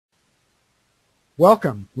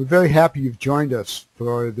Welcome. We're very happy you've joined us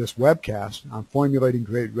for this webcast on Formulating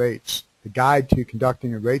Great Rates, the guide to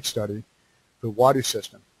conducting a rate study for the water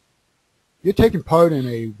system. You're taking part in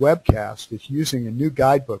a webcast that's using a new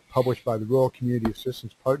guidebook published by the Rural Community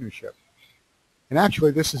Assistance Partnership. And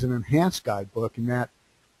actually, this is an enhanced guidebook in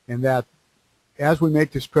that as we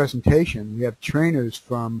make this presentation, we have trainers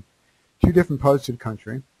from 2 different parts of the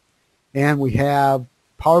country, and we have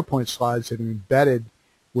PowerPoint slides that are embedded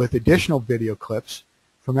with additional video clips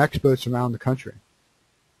from experts around the country.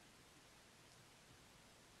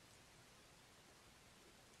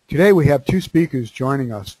 Today we have 2 speakers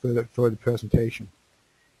joining us for the presentation.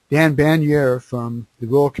 Dan Banier from the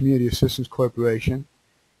Rural Community Assistance Corporation,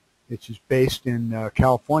 which is based in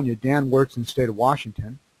California. Dan works in the state of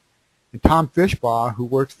Washington. And Tom Fishbaugh, who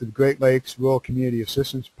works for the Great Lakes Rural Community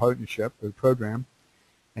Assistance Partnership, or program,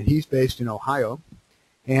 and he's based in Ohio.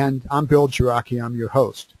 And I'm Bill Giracchi. I'm your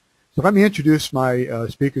host. So let me introduce my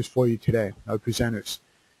speakers for you today, our presenters.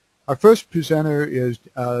 Our first presenter is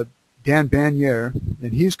Dan Banier,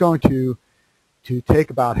 and he's going to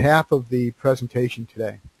take about half of the presentation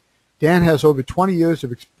today. Dan has over 20 years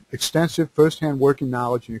of extensive first-hand working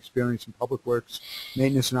knowledge and experience in public works,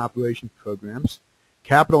 maintenance and operations programs,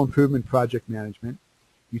 capital improvement project management,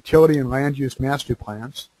 utility and land use master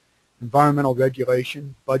plans, environmental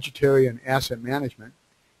regulation, budgetary and asset management,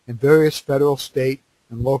 and various federal, state,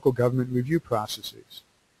 and local government review processes.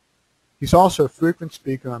 He's also a frequent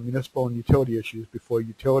speaker on municipal and utility issues before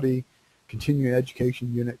utility, continuing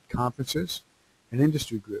education unit conferences, and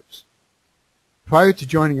industry groups. Prior to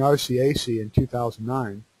joining RCAC in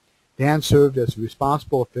 2009, Dan served as a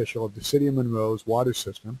responsible official of the City of Monroe's water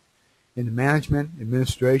system in the management,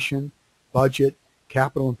 administration, budget,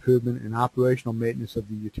 capital improvement, and operational maintenance of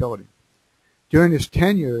the utility. During his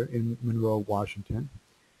tenure in Monroe, Washington,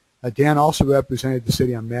 Dan also represented the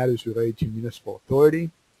city on matters related to municipal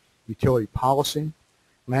authority, utility policy,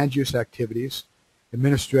 land use activities,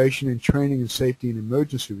 administration and training and safety and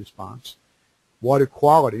emergency response, water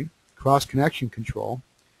quality, cross-connection control,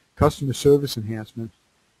 customer service enhancement,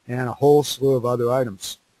 and a whole slew of other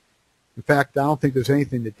items. In fact, I don't think there's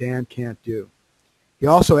anything that Dan can't do. He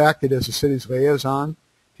also acted as the city's liaison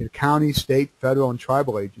to the county, state, federal, and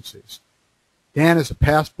tribal agencies. Dan is a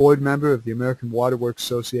past board member of the American Water Works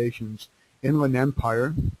Association's Inland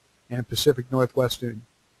Empire and Pacific Northwest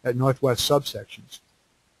subsections.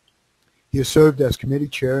 He has served as committee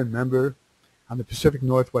chair and member on the Pacific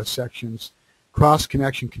Northwest section's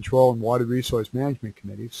cross-connection control and water resource management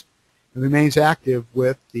committees, and remains active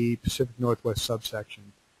with the Pacific Northwest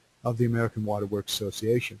subsection of the American Water Works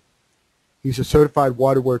Association. He's a certified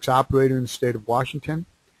waterworks operator in the state of Washington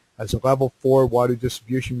as a Level 4 water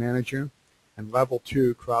distribution manager and Level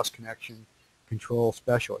 2 cross-connection control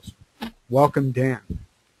specialist. Welcome, Dan.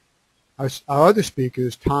 Our other speaker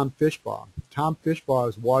is Tom Fishbaugh. Tom Fishbaugh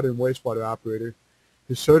is a water and wastewater operator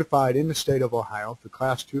who's certified in the state of Ohio for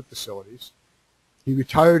Class 2 facilities. He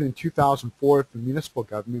retired in 2004 from municipal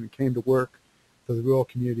government and came to work for the Rural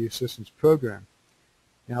Community Assistance Program.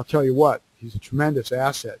 And I'll tell you what, he's a tremendous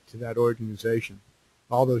asset to that organization,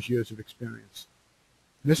 all those years of experience.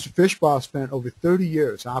 Mr. Fishbaugh spent over 30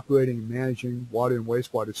 years operating and managing water and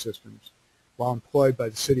wastewater systems while employed by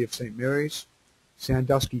the City of St. Mary's,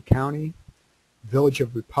 Sandusky County, Village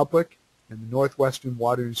of Republic, and the Northwestern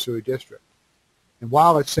Water and Sewer District. And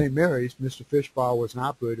while at St. Mary's, Mr. Fishbaugh was an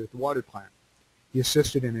operator at the water plant. He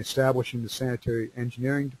assisted in establishing the sanitary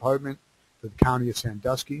engineering department for the County of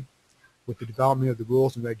Sandusky, with the development of the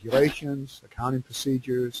rules and regulations, accounting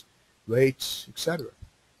procedures, rates, etc.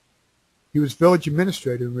 He was village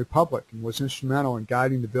administrator in Republic and was instrumental in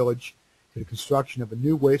guiding the village to the construction of a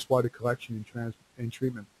new wastewater collection and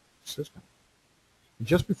treatment system. And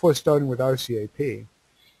just before starting with RCAP,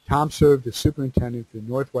 Tom served as superintendent for the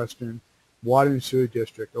Northwestern Water and Sewer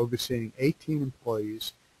District, overseeing 18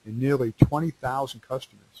 employees and nearly 20,000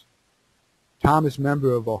 customers. Tom is a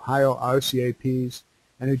member of Ohio RCAP's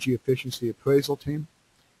Energy Efficiency Appraisal Team,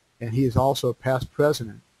 and he is also a past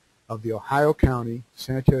president of the Ohio County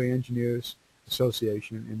Sanitary Engineers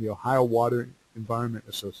Association and the Ohio Water Environment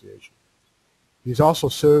Association. He has also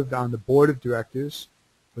served on the board of directors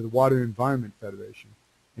for the Water Environment Federation,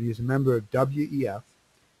 and he is a member of WEF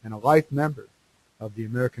and a life member of the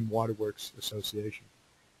American Water Works Association.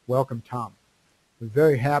 Welcome, Tom. We're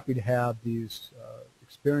very happy to have these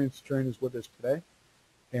experienced trainers with us today.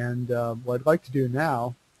 And what I'd like to do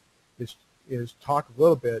now is talk a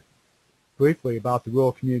little bit briefly about the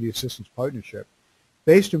Rural Community Assistance Partnership,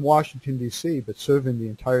 based in Washington, D.C., but serving the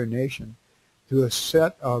entire nation through a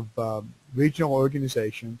set of regional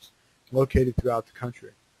organizations located throughout the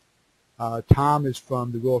country. Tom is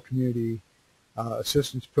from the Rural Community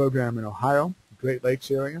assistance program in Ohio, the Great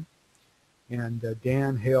Lakes area. And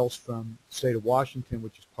Dan hails from the state of Washington,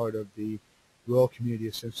 which is part of the Rural Community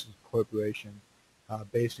Assistance Corporation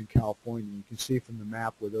based in California. You can see from the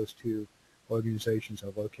map where those two organizations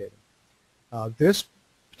are located. This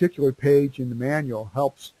particular page in the manual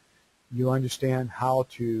helps you understand how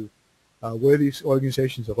to, where these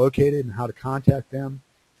organizations are located and how to contact them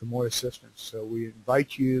for more assistance. So we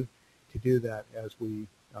invite you to do that as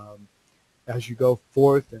you go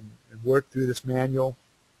forth and work through this manual.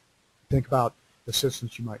 Think about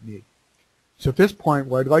assistance you might need. So at this point,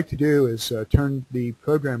 what I'd like to do is turn the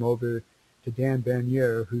program over to Dan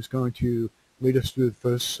Banier, who's going to lead us through the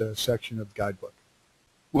first section of the guidebook.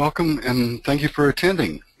 Welcome, and thank you for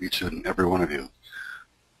attending, each and every one of you.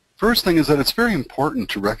 First thing is that it's very important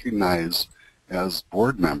to recognize as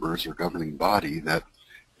board members or governing body that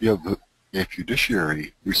you have a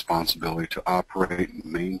fiduciary responsibility to operate and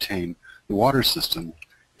maintain the water system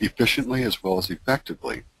efficiently as well as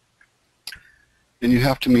effectively. And you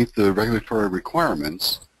have to meet the regulatory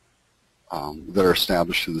requirements that are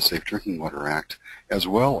established through the Safe Drinking Water Act, as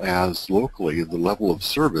well as locally the level of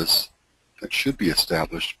service that should be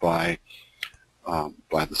established by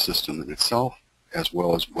the system in itself, as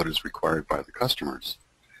well as what is required by the customers.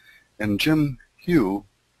 And Jim Hugh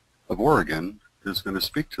of Oregon is going to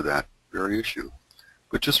speak to that very issue.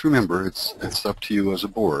 But just remember, it's up to you as a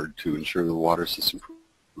board to ensure the water system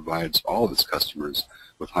provides all of its customers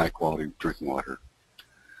with high-quality drinking water.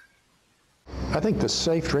 I think the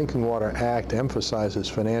Safe Drinking Water Act emphasizes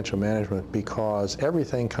financial management because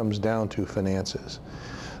everything comes down to finances.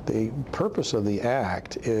 The purpose of the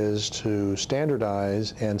Act is to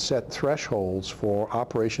standardize and set thresholds for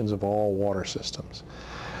operations of all water systems.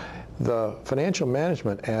 The financial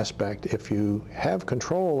management aspect, if you have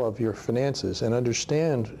control of your finances and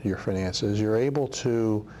understand your finances, you're able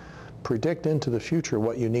to predict into the future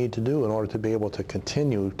what you need to do in order to be able to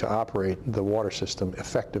continue to operate the water system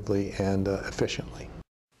effectively and efficiently.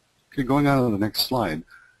 Okay, going on to the next slide,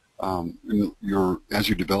 as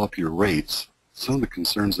you develop your rates, some of the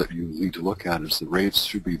concerns that you need to look at is the rates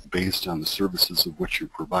should be based on the services of which you're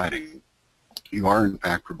providing. You are in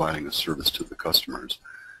fact providing a service to the customers,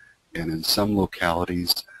 and in some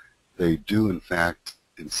localities they do in fact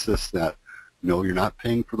insist that no, you're not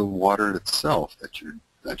paying for the water itself that you're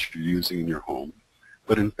using in your home,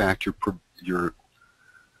 but in fact you're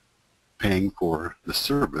paying for the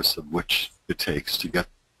service of which it takes to get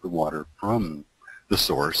the water from the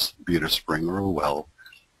source, be it a spring or a well,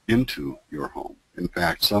 into your home. In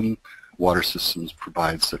fact, some water systems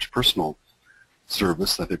provide such personal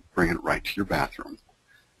service that they bring it right to your bathroom.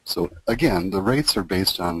 So again, the rates are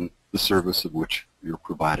based on the service of which you're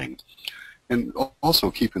providing. And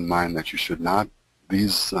also keep in mind that you should not,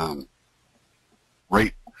 these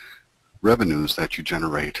rate revenues that you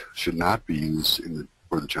generate should not be used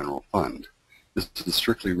for the general fund. This is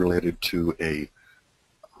strictly related to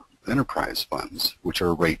enterprise funds, which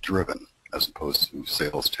are rate driven as opposed to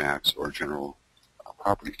sales tax or general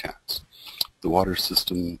property tax. The water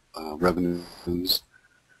system revenues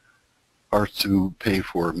are to pay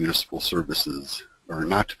for municipal services, or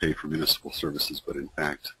not to pay for municipal services, but in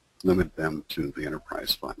fact limit them to the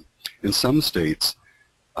enterprise fund. In some states,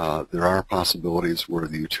 there are possibilities where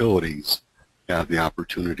the utilities have the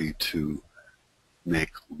opportunity to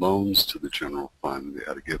make loans to the general fund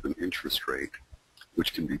at a given interest rate,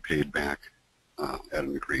 which can be paid back at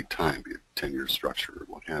an agreed time, be it 10-year structure or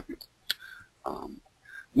what have you.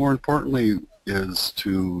 More importantly is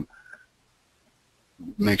to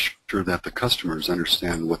make sure that the customers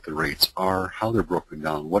understand what the rates are, how they're broken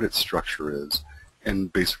down, what its structure is,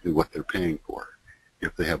 and basically what they're paying for.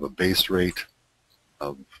 If they have a base rate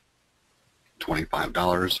of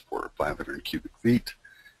 $25 for 500 cubic feet,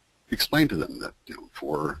 explain to them that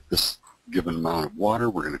for this given amount of water,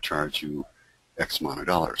 we're going to charge you X amount of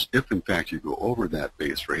dollars. If in fact you go over that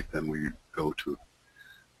base rate, then we go to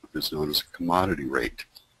what is known as a commodity rate.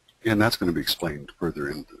 And that's going to be explained further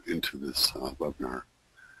into this webinar.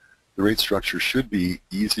 The rate structure should be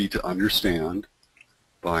easy to understand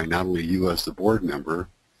by not only you as the board member,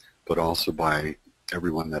 but also by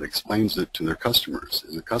everyone that explains it to their customers.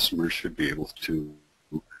 And the customers should be able to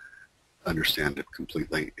understand it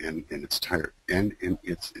completely and in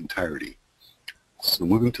its entirety. So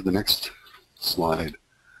moving to the next slide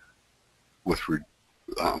with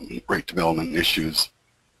rate development issues.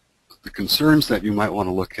 The concerns that you might want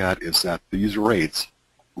to look at is that these rates,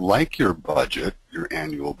 like your budget, your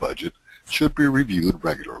annual budget, should be reviewed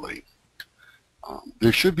regularly.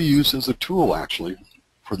 They should be used as a tool, actually,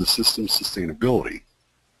 for the system's sustainability.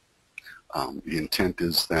 The intent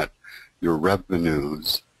is that your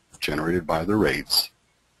revenues generated by the rates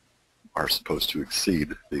are supposed to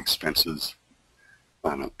exceed the expenses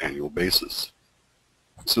on an annual basis.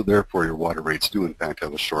 So therefore, your water rates do in fact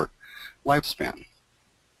have a short lifespan.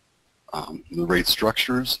 The rate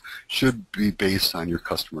structures should be based on your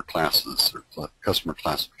customer classes or customer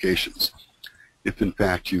classifications. If in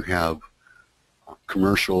fact you have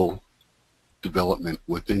commercial development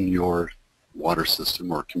within your water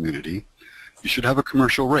system or community, you should have a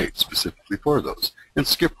commercial rate specifically for those. And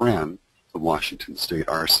Skip Rand of Washington State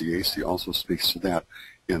RCAC also speaks to that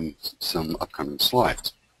in some upcoming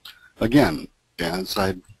slides. Again, as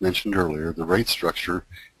I mentioned earlier, the rate structure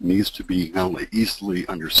needs to be not only easily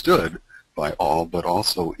understood by all, but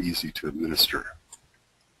also easy to administer.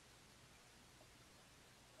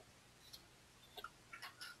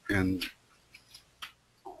 And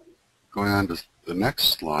going on to the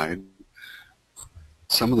next slide,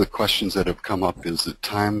 some of the questions that have come up: is it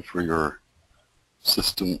time for your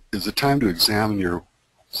system, is it time to examine your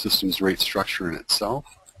system's rate structure in itself?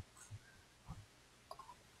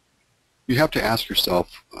 You have to ask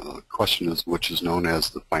yourself a question which is known as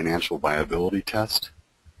the financial viability test.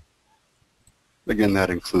 Again, that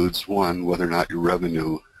includes, one, whether or not your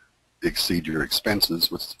revenue exceed your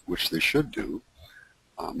expenses, which they should do.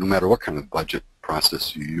 No matter what kind of budget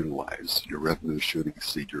process you utilize, your revenue should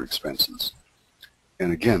exceed your expenses.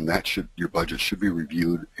 And again, your budget should be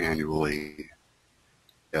reviewed annually,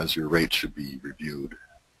 as your rate should be reviewed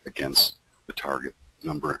against the target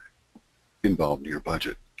number involved in your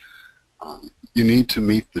budget. You need to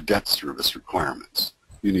meet the debt service requirements.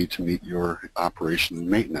 You need to meet your operation and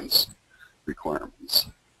maintenance requirements.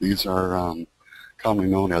 These are commonly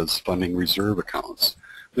known as funding reserve accounts.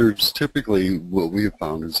 There's typically, what we have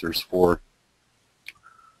found is there's 4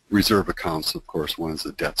 reserve accounts. Of course, one is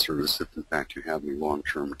the debt service, if in fact you have any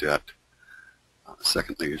long-term debt.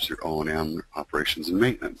 Secondly is your O&M, operations and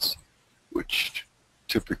maintenance, which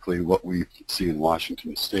typically what we see in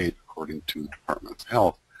Washington State, according to the Department of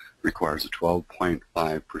Health, requires a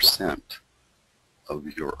 12.5%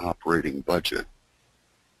 of your operating budget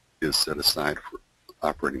is set aside for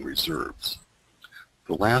operating reserves.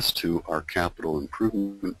 The last 2 are capital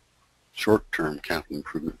improvement, short-term capital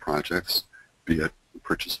improvement projects, be it the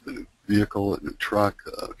purchase of a new vehicle, a new truck,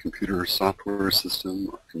 a computer software system,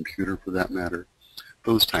 or computer for that matter,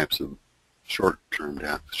 those types of short-term,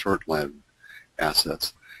 short-lived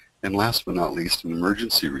assets. And last but not least, an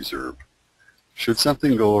emergency reserve. Should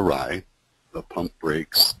something go awry, a pump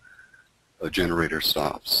breaks, a generator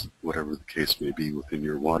stops, whatever the case may be within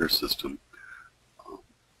your water system,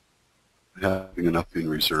 having enough in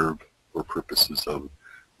reserve for purposes of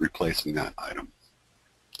replacing that item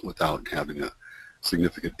without having a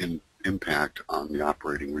significant impact on the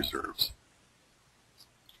operating reserves.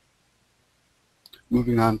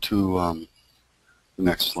 Moving on to the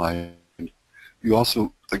next slide, you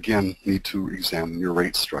also, again, need to examine your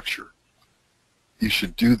rate structure. You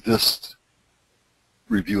should do this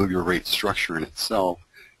review of your rate structure in itself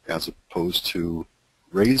as opposed to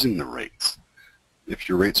raising the rates. If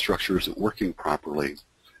your rate structure isn't working properly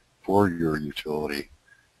for your utility,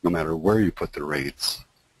 no matter where you put the rates,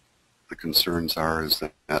 the concerns are is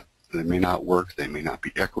that they may not work, they may not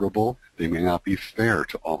be equitable, they may not be fair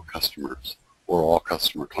to all customers or all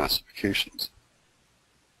customer classifications.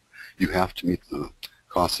 You have to meet the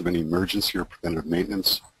cost of any emergency or preventive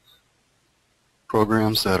maintenance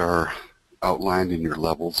programs that are outlined in your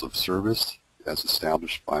levels of service as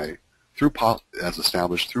established through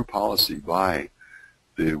policy by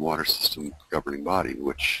the water system governing body,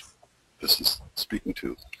 which this is speaking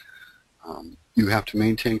to. You have to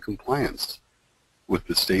maintain compliance with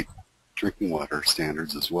the state drinking water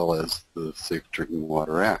standards as well as the Safe Drinking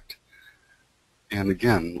Water Act. And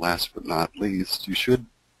again, last but not least, you should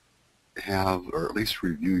have, or at least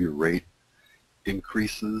review your rate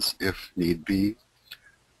increases if need be,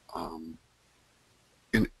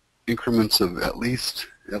 in increments of at least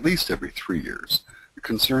every 3 years. The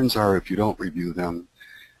concerns are if you don't review them,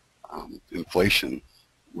 inflation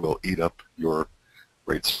will eat up your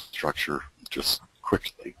rate structure just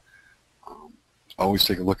quickly. Always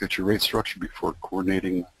take a look at your rate structure before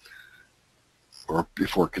coordinating or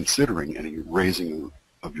before considering any raising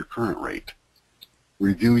of your current rate.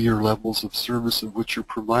 Review your levels of service of which you're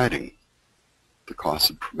providing, the cost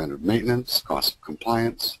of preventive maintenance, cost of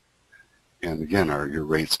compliance, and again, are your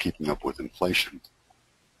rates keeping up with inflation?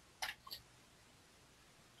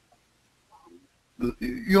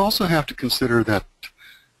 You also have to consider that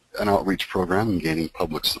an outreach program and gaining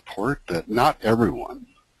public support, that not everyone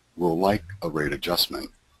will like a rate adjustment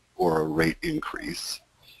or a rate increase,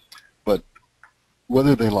 but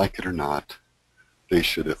whether they like it or not, they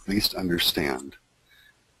should at least understand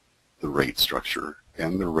rate structure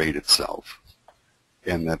and the rate itself,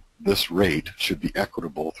 and that this rate should be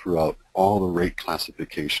equitable throughout all the rate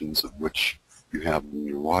classifications of which you have in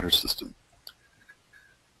your water system.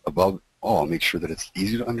 Above all, make sure that it's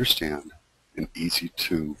easy to understand and easy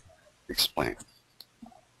to explain.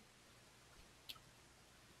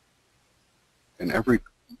 And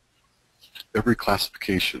every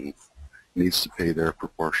classification needs to pay their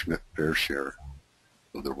proportionate fair share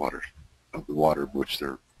of the water which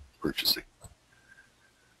they're purchasing.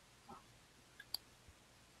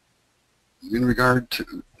 In regard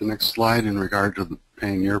to the next slide, in regard to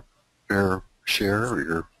paying your fair share or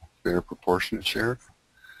your fair proportionate share,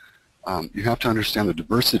 you have to understand the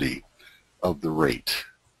diversity of the rate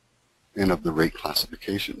and of the rate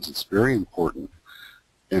classifications. It's very important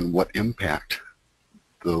in what impact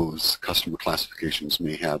those customer classifications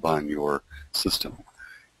may have on your system.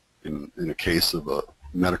 In a case of a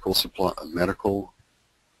medical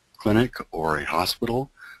clinic or a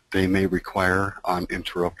hospital, they may require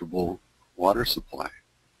uninterruptible water supply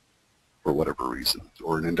for whatever reason,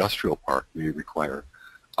 or an industrial park may require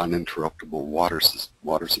uninterruptible water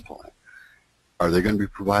supply. Are they going to be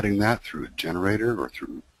providing that through a generator or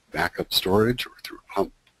through backup storage or through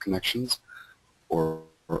pump connections, or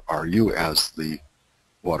are you as the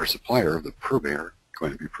water supplier, the purveyor,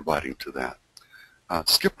 going to be providing to that?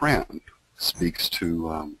 Skip Rand speaks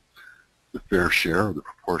to the fair share or the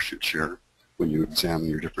proportionate share when you examine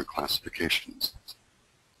your different classifications.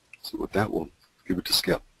 So with that, we'll give it to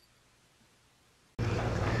Skip.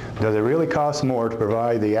 Does it really cost more to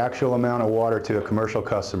provide the actual amount of water to a commercial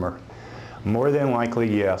customer? More than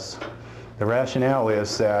likely, yes. The rationale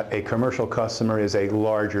is that a commercial customer is a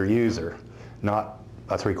larger user, not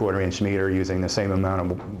a 3/4 inch meter using the same amount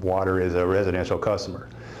of water as a residential customer.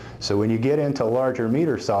 So when you get into larger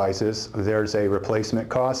meter sizes, there's a replacement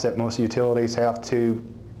cost that most utilities have to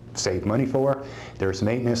save money for. There's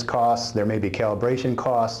maintenance costs, there may be calibration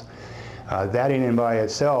costs. That in and by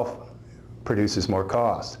itself produces more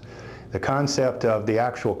cost. The concept of the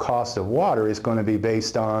actual cost of water is going to be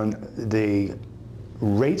based on the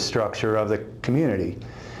rate structure of the community.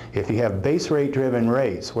 If you have base rate driven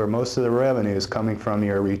rates, where most of the revenues coming from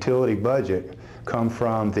your utility budget come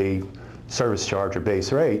from the service charge or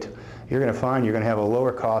base rate, you're going to find you're going to have a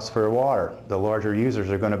lower cost for water. The larger users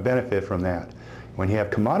are going to benefit from that. When you have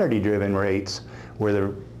commodity driven rates, where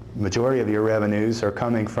the majority of your revenues are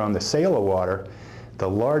coming from the sale of water, the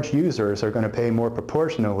large users are going to pay more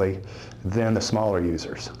proportionally than the smaller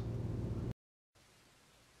users.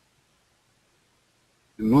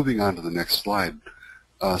 And moving on to the next slide,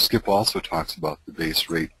 Skip also talks about the base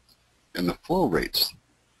rate and the flow rates.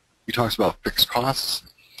 He talks about fixed costs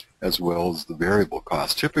as well as the variable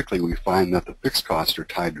costs. Typically, we find that the fixed costs are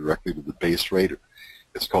tied directly to the base rate.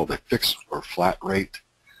 It's called a fixed or flat rate.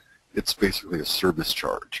 It's basically a service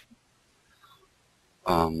charge.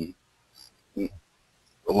 Along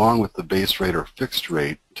with the base rate or fixed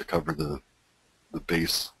rate to cover the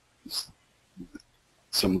base,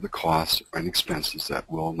 some of the costs and expenses that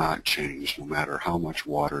will not change no matter how much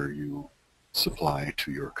water you supply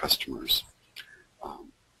to your customers.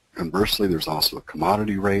 Conversely, there's also a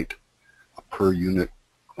commodity rate, a per unit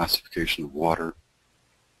classification of water,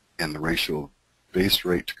 and the ratio of base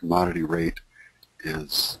rate to commodity rate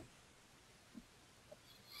is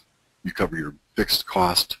you cover your fixed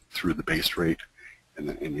cost through the base rate, and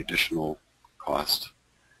then any additional cost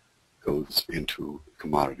goes into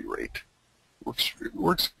commodity rate. It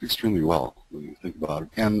works extremely well when you think about it.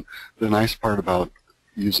 And the nice part about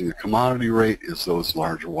using a commodity rate is those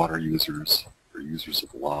larger water users or users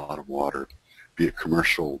of a lot of water, be it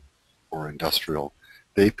commercial or industrial,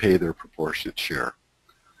 they pay their proportionate share.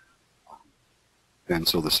 And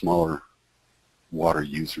so the smaller water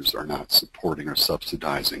users are not supporting or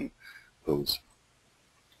subsidizing those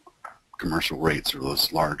commercial rates or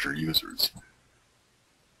those larger users.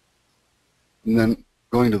 And then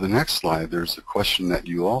going to the next slide, there's a question that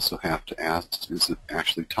you also have to ask: is it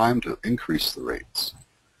actually time to increase the rates?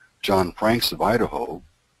 John Franks of Idaho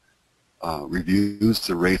reviews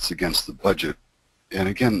the rates against the budget. And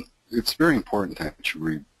again, it's very important that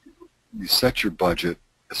you set your budget,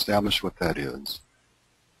 establish what that is,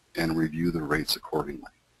 and review the rates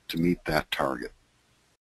accordingly to meet that target.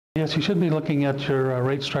 Yes, you should be looking at your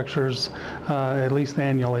rate structures at least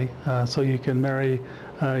annually, so you can marry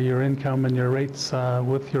your income and your rates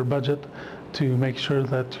with your budget to make sure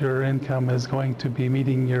that your income is going to be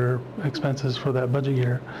meeting your expenses for that budget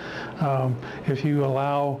year. If you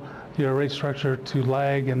allow your rate structure to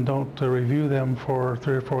lag and don't review them for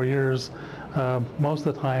 3 or 4 years, most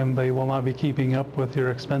of the time they will not be keeping up with your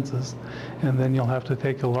expenses, and then you'll have to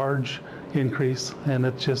take a large increase, and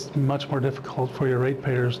it's just much more difficult for your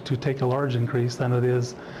ratepayers to take a large increase than it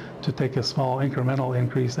is to take a small incremental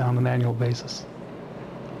increase on an annual basis.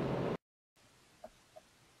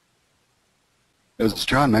 As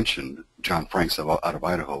John mentioned, John Franks out of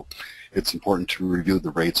Idaho, it's important to review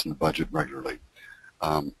the rates and the budget regularly.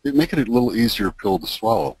 It make it a little easier pill to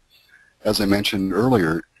swallow. As I mentioned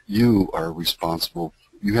earlier, you are responsible,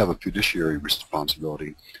 you have a fiduciary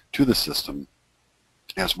responsibility to the system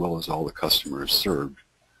as well as all the customers served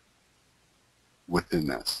within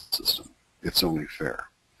that system. It's only fair.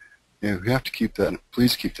 And we have to keep that,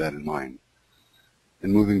 please keep that in mind.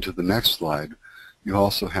 And moving to the next slide, you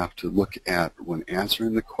also have to look at, when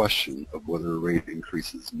answering the question of whether a rate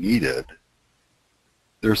increase is needed,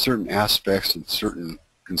 there are certain aspects and certain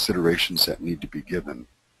considerations that need to be given.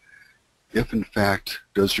 If in fact,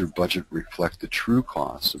 does your budget reflect the true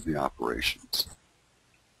costs of the operations?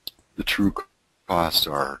 The true costs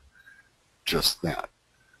are just that.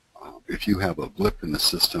 If you have a blip in the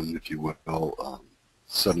system, if you will,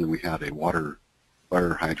 suddenly we had a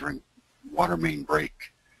fire hydrant water main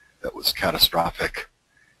break that was catastrophic.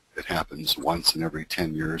 It happens once in every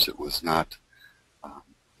 10 years. It was not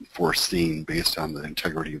foreseen based on the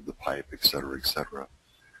integrity of the pipe, et cetera, et cetera.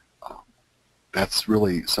 That's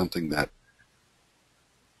really something that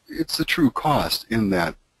it's a true cost in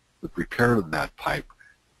that the repair of that pipe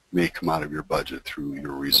may come out of your budget through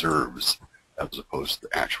your reserves as opposed to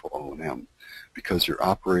the actual O&M, because your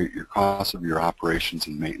costs of your operations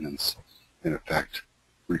and maintenance in effect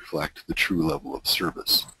reflect the true level of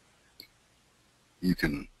service.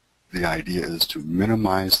 The idea is to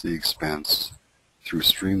minimize the expense through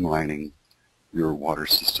streamlining your water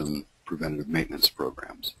system preventative maintenance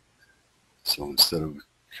programs. So instead of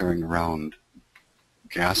carrying around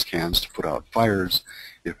gas cans to put out fires,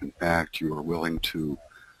 if in fact you are willing to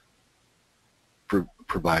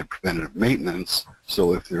provide preventative maintenance,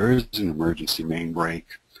 so if there is an emergency main break,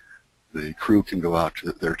 the crew can go out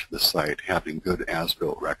there to the site having good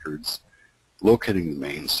as-built records, locating the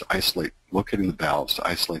mains to isolate, locating the valves to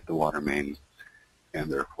isolate the water main,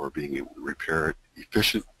 and therefore being able to repair it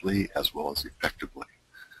efficiently as well as effectively.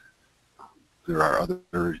 There are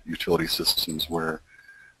other utility systems where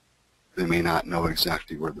they may not know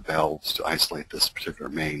exactly where the valves to isolate this particular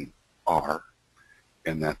main are,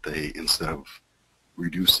 and that they, instead of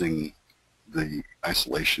reducing the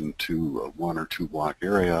isolation to a 1 or 2 block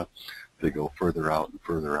area, they go further out and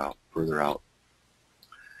further out, further out.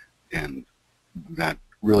 And that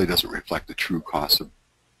really doesn't reflect the true cost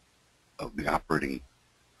of the operating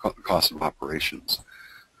cost of operations.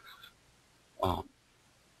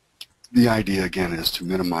 The idea again is to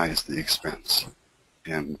minimize the expense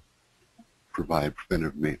and provide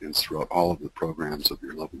preventive maintenance throughout all of the programs of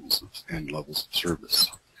your levels of service.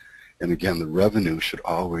 And again, the revenue should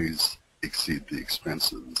always exceed the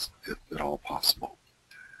expenses if at all possible.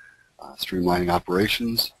 Streamlining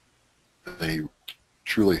operations, they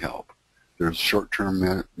truly help. There's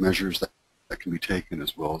short-term measures that can be taken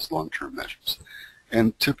as well as long-term measures.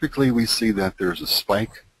 And typically we see that there's a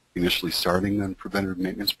spike initially starting on preventative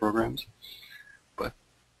maintenance programs, but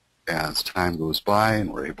as time goes by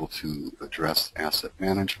and we're able to address asset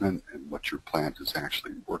management and what your plant is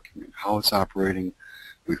actually working and how it's operating,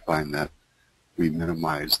 we find that we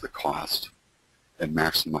minimize the cost and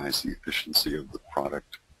maximize the efficiency of the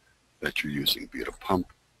product that you're using, be it a pump,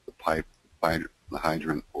 the pipe, the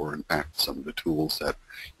hydrant, or in fact some of the tools that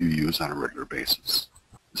you use on a regular basis.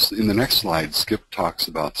 In the next slide, Skip talks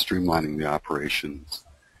about streamlining the operations,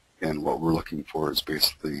 and what we're looking for is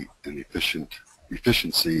basically an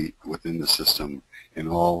efficiency within the system in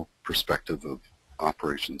all perspective of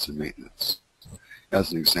operations and maintenance.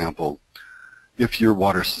 As an example, if your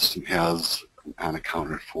water system has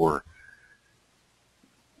unaccounted for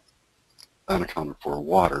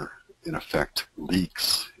water, in effect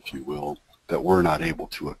leaks, if you will, that we're not able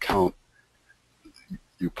to account,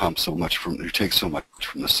 you pump so much you take so much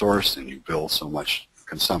from the source and you bill so much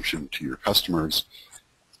consumption to your customers,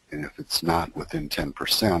 and if it's not within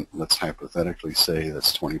 10%, let's hypothetically say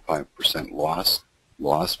that's 25%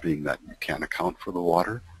 loss being that you can't account for the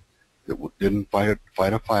water. It didn't fight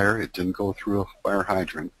a fire, it didn't go through a fire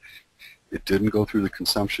hydrant, it didn't go through the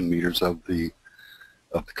consumption meters of the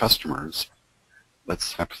customers.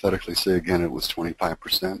 Let's hypothetically say again it was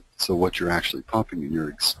 25%. So what you're actually pumping in your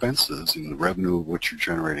expenses and the revenue of what you're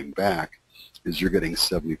generating back is you're getting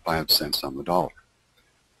 75 cents on the dollar.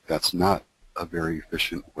 That's not a very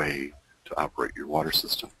efficient way to operate your water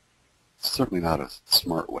system. It's certainly not a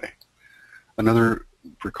smart way. Another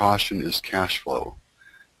precaution is cash flow.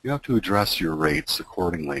 You have to address your rates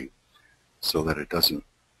accordingly so that it doesn't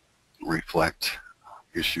reflect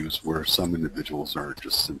issues where some individuals are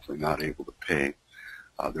just simply not able to pay.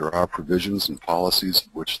 There are provisions and policies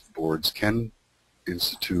which the boards can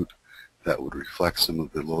institute that would reflect some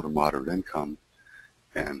of the low to moderate income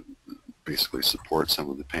and basically support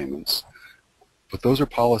some of the payments. But those are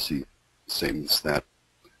policy statements that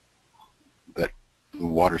the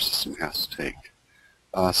water system has to take.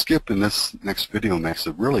 Skip in this next video makes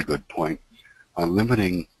a really good point on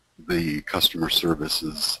limiting the customer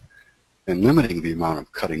services and limiting the amount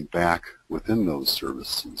of cutting back within those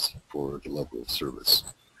services for the level of service.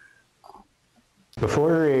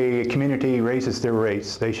 Before a community raises their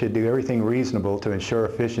rates, they should do everything reasonable to ensure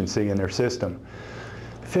efficiency in their system.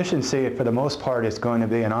 Efficiency, for the most part, is going to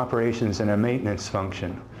be an operations and a maintenance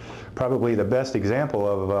function. Probably the best example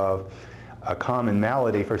of a common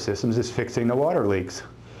malady for systems is fixing the water leaks.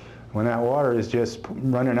 When that water is just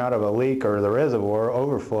running out of a leak or the reservoir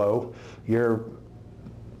overflow, you're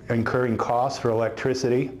incurring costs for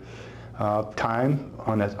electricity, time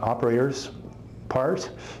on the operator's part,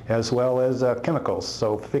 as well as chemicals.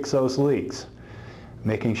 So fix those leaks.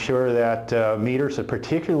 Making sure that meters,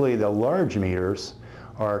 particularly the large meters,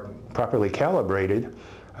 are properly calibrated.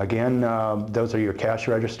 Again, those are your cash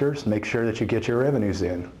registers. Make sure that you get your revenues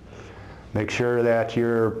in. Make sure that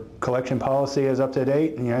your collection policy is up to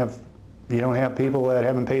date and you don't have people that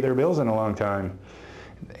haven't paid their bills in a long time.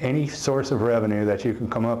 Any source of revenue that you can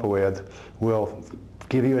come up with will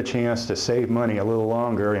give you a chance to save money a little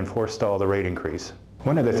longer and forestall the rate increase.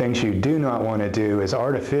 One of the things you do not want to do is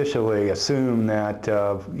artificially assume that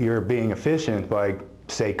you're being efficient by,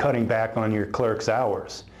 say, cutting back on your clerk's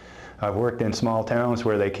hours. I've worked in small towns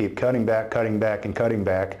where they keep cutting back, and cutting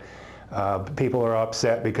back. People are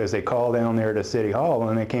upset because they call down there to City Hall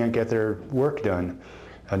and they can't get their work done.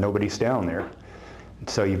 Nobody's down there.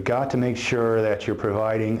 So you've got to make sure that you're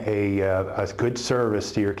providing a good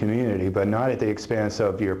service to your community, but not at the expense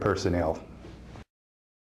of your personnel.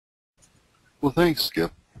 Well, thanks,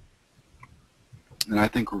 Skip. And I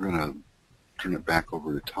think we're going to turn it back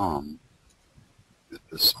over to Tom at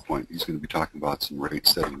this point. He's going to be talking about some rate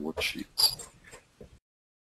setting worksheets.